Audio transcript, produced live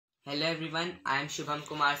Hello everyone, I am Shubham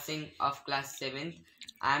Kumar Singh of class 7th.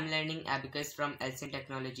 I am learning Abacus from Alsun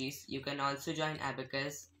Technologies. You can also join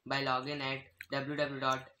Abacus by logging at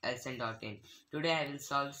www.alsun.in. Today I will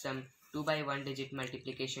solve some 2 by 1 digit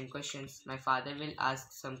multiplication questions. My father will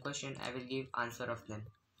ask some question. I will give answer of them.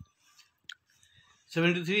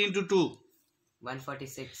 73 into 2.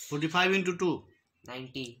 146. 45 into 2.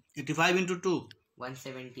 90. 85 into 2.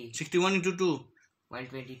 170. 61 into 2.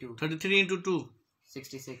 122. 33 into 2.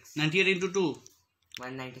 66. 98 into 2.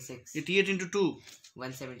 196. 88 into 2.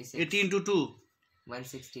 176. 80 into 2.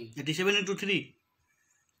 160. 87 into 3.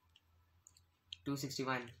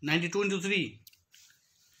 261. 92 into 3.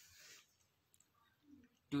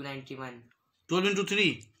 291. 12 into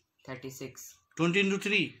 3. 36. 20 into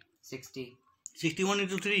 3. 60. 61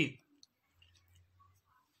 into 3.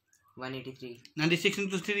 183. 96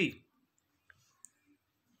 into 3.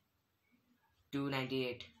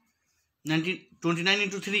 298. 29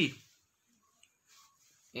 into 3.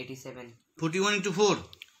 87. 41 into 4.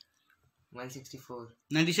 164.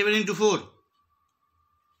 97 into 4.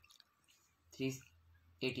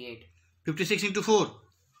 388. 56 into 4.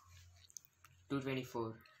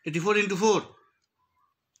 224. 84 into 4.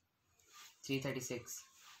 336.